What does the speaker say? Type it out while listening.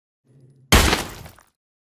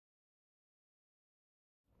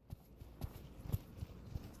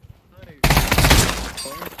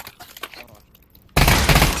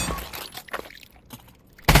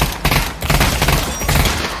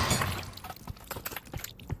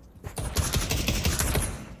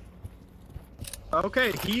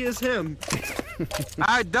Okay, he is him.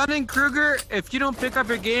 Alright, DunningKruger, if you don't pick up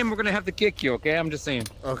your game, we're gonna have to kick you, okay? I'm just saying.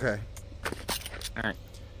 Okay. Alright.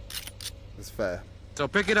 That's fair. So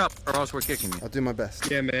pick it up, or else we're kicking you. I'll do my best.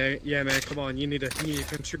 Yeah, man. Yeah, man. Come on. You need to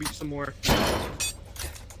contribute some more.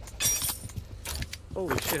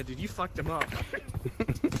 Holy shit, dude. You fucked him up.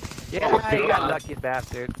 Yeah, you got lucky,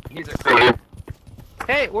 bastard. He's a...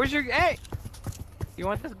 Hey, where's your... Hey! You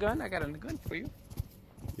want this gun? I got a gun for you.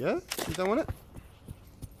 Yeah? You don't want it?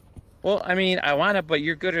 Well, I mean, I want it, but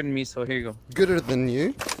you're gooder than me, so here you go. Gooder than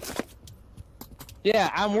you? Yeah,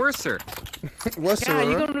 I'm worser. Worser?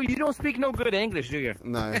 Yeah, you don't speak no good English, do you?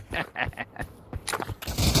 No.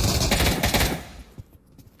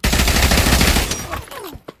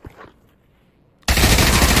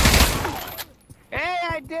 Hey,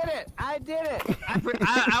 I did it! I did it!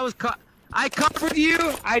 I covered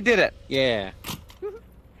you. I did it. Yeah.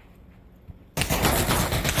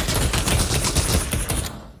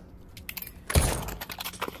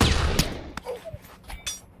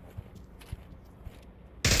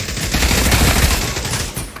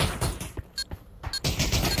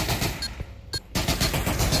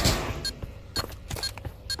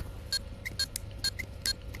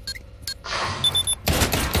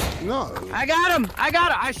 No. I got him.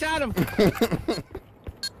 I shot him.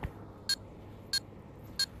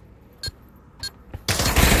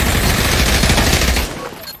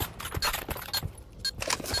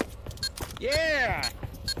 Yeah.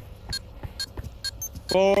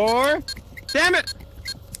 4. Damn it.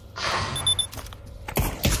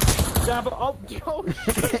 Oh, yo.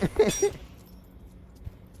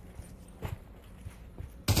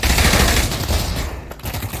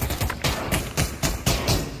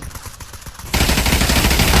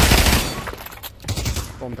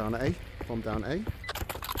 Bomb down A. Bomb down A.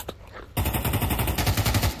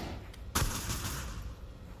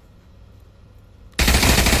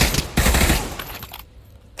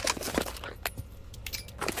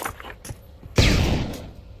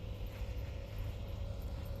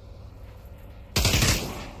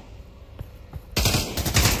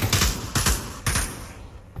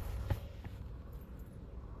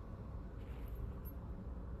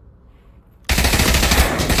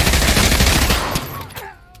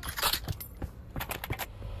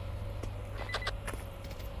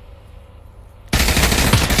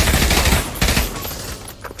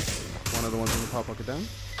 One of the ones in the car pocket down.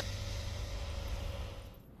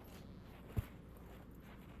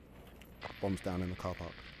 Bombs down in the car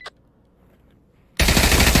park.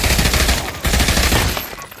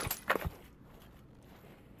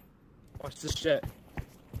 Watch this shit.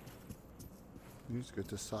 Who's good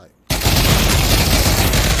to sight?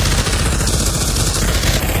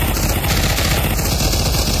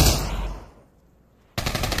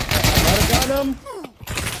 Got him.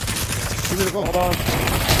 Give me the bomb. Hold on.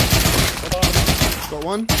 Got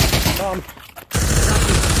one.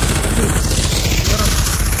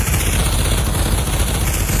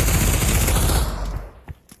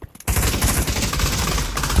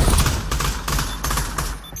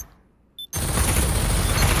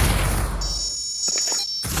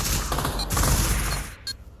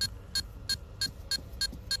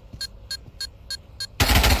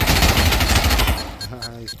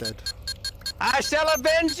 He's dead. I shall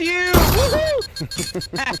avenge you. Woohoo!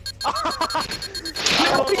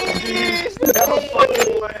 No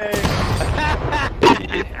fucking way.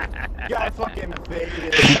 You got fucking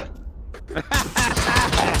baited.